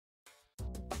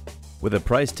With a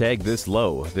price tag this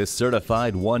low, this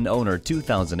certified one-owner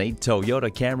 2008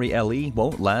 Toyota Camry LE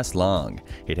won't last long.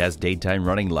 It has daytime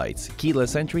running lights,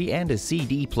 keyless entry, and a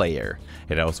CD player.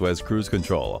 It also has cruise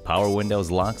control, power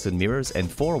windows, locks and mirrors, and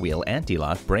four-wheel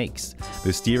anti-lock brakes.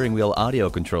 The steering wheel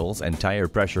audio controls and tire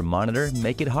pressure monitor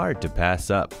make it hard to pass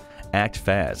up. Act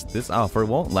fast, this offer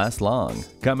won't last long.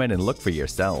 Come in and look for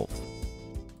yourself.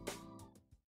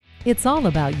 It's all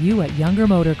about you at Younger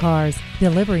Motor Cars,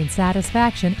 delivering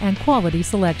satisfaction and quality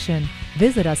selection.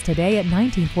 Visit us today at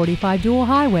 1945 Dual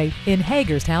Highway in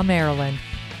Hagerstown, Maryland.